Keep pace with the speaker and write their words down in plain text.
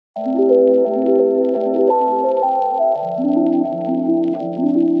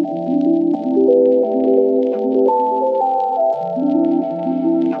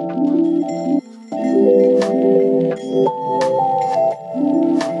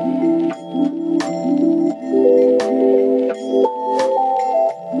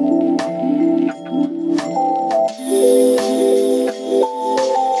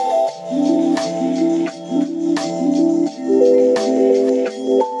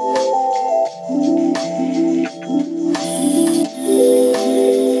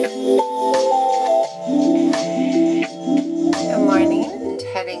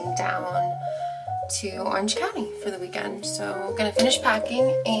To Orange County for the weekend, so I'm gonna finish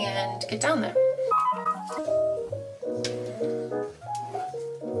packing and get down there.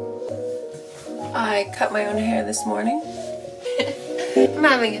 I cut my own hair this morning. I'm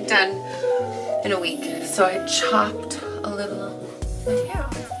having it done in a week, so I chopped a little of my hair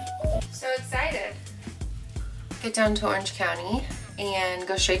off. So excited. Get down to Orange County and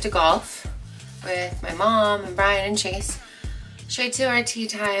go straight to golf with my mom and Brian and Chase. Straight to our tea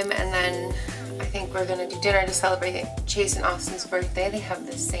time, and then I think we're gonna do dinner to celebrate Chase and Austin's birthday. They have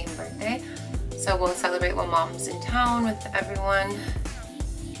the same birthday. So we'll celebrate while mom's in town with everyone.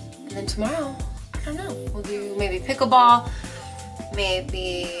 And then tomorrow, I don't know, we'll do maybe pickleball,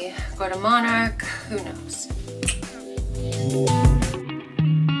 maybe go to Monarch, who knows.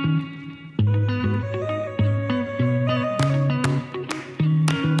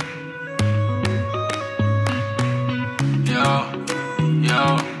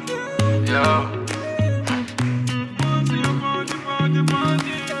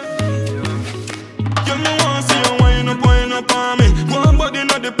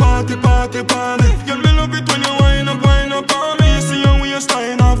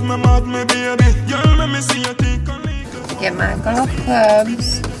 Get my golf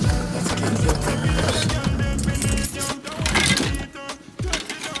clubs.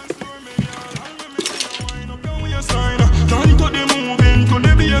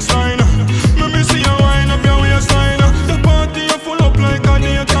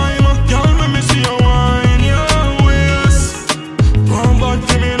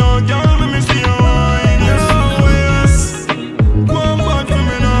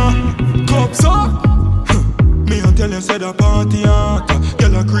 Said a party art,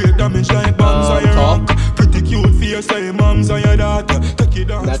 girl a create damage like bombs on your rock. Pretty cute face like moms on your daughter. Take it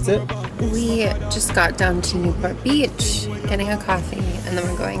down. That's it. We just got down to Newport Beach, getting a coffee, and then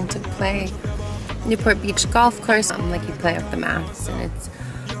we're going to play Newport Beach golf course. Like you play up the mats, and it's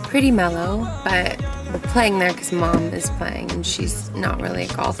pretty mellow, but we're playing there because mom is playing, and she's not really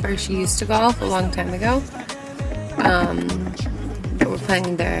a golfer. She used to golf a long time ago, but we're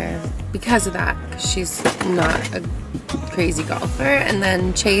playing there because of that, because she's not a crazy golfer. And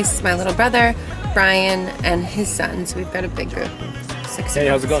then Chase, my little brother, Brian, and his son. So we've got a big group of 6 Hey,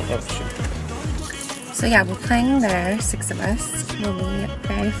 how's it going? So yeah, we're playing there, 6 of us. It'll be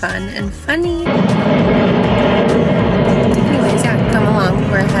very fun and funny. Anyways, yeah, come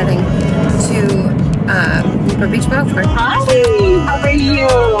along. We're heading to Newport Beach Golf Course. Hi, how are you?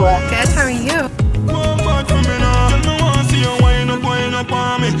 Good, how are you?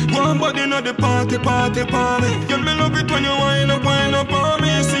 One body not the party for me. Girl, me love it when you wind up on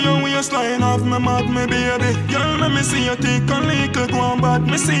me. See you waistline off my mat, me baby. Girl, let me see you take a little go on, but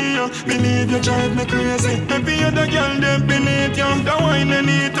me see you. Believe you drive me crazy. Every other girl they beneath you. The wine they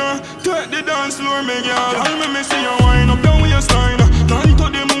need you. Take the dance floor, me girl. Girl, let me see you wind up your waistline. Time to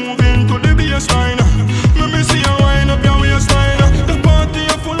the moving to the baseline. Let me see you wind up your waistline. The party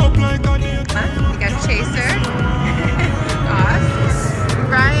you full up like a day. We got Chaser.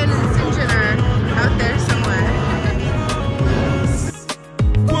 Brian and St. are out there somewhere.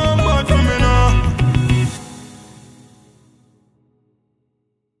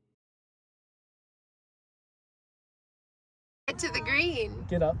 Get to the green.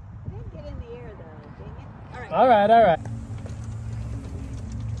 Get up. Get in the air though, dang it. All right. All right, all right.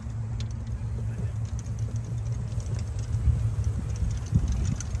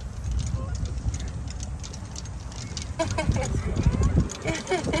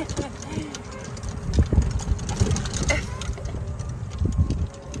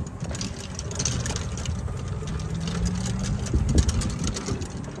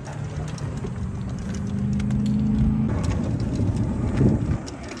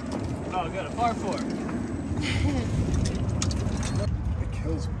 Oh, good. A par 4. It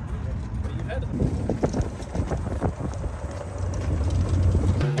kills me. But you had it.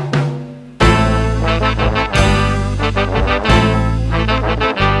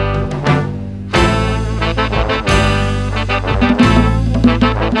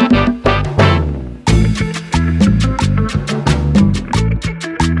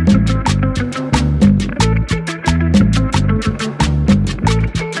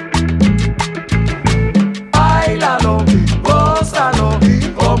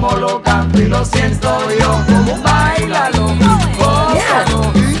 lo siento yo. Como bailalo,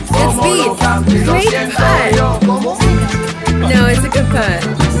 gózalo. Como lo canto y lo siento yo. Como No, it's a good put.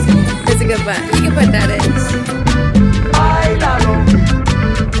 It's a good put. You can put that in. bailalo.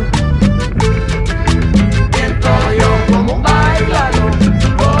 Siento yo. Como bailalo,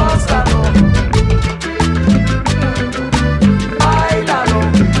 gózalo. Bailalo,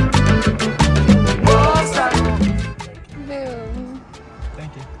 gózalo. Boom.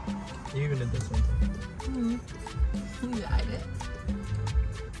 Thank you. You even did this one too. You got it.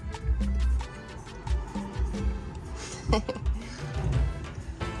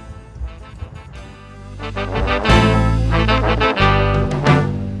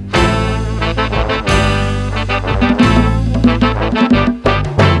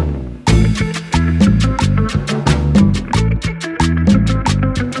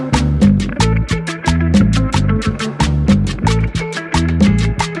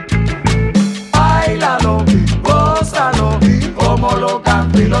 Bailalo, gózalo, como lo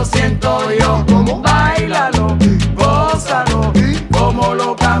canto y lo siento yo. Como bailalo, gózalo, como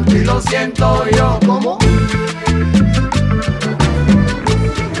lo canto y lo siento yo. Como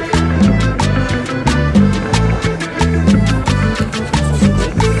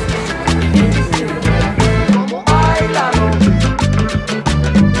bailalo,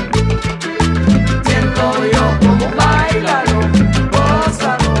 siento yo. Como bailalo,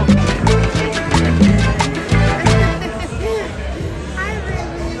 gózalo.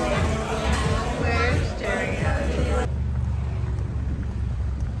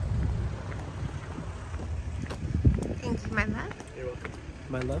 Thank you, my love. You're welcome.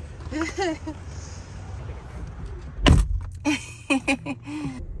 My love?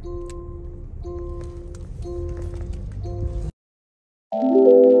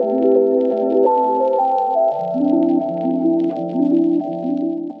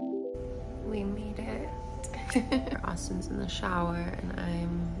 We made it. Austin's in the shower and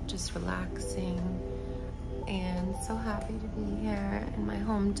I'm just relaxing and so happy to be here in my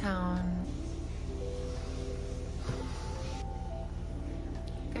hometown.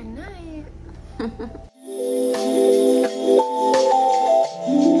 Good night.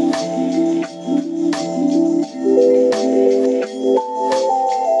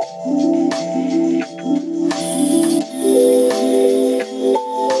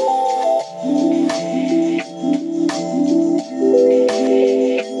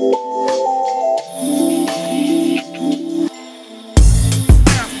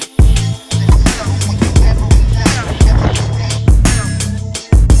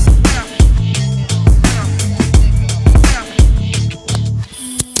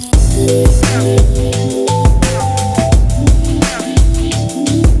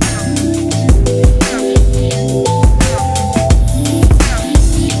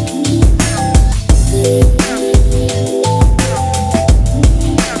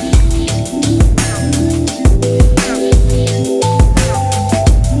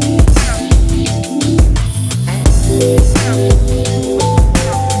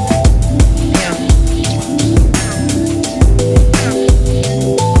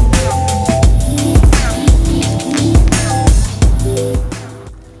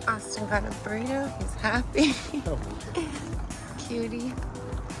 Austin got a burrito. He's happy. Cutie.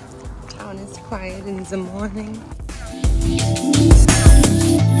 Town is quiet in the morning.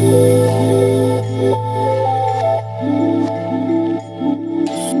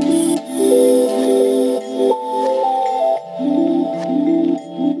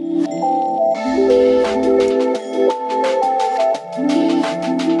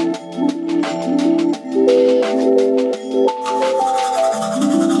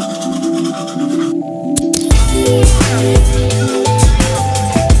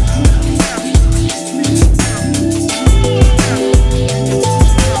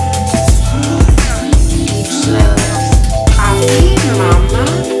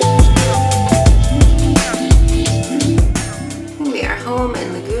 We are home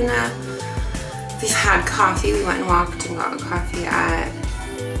in Laguna. We've had coffee. We went and walked and got coffee at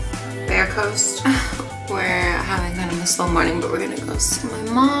Bear Coast. We're having kind of a slow morning, but we're gonna go see my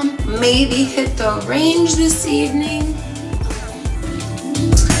mom. Maybe hit the range this evening.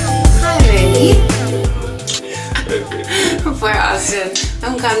 Hi, baby. Poor Austin.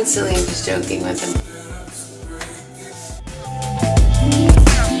 I'm constantly just joking with him.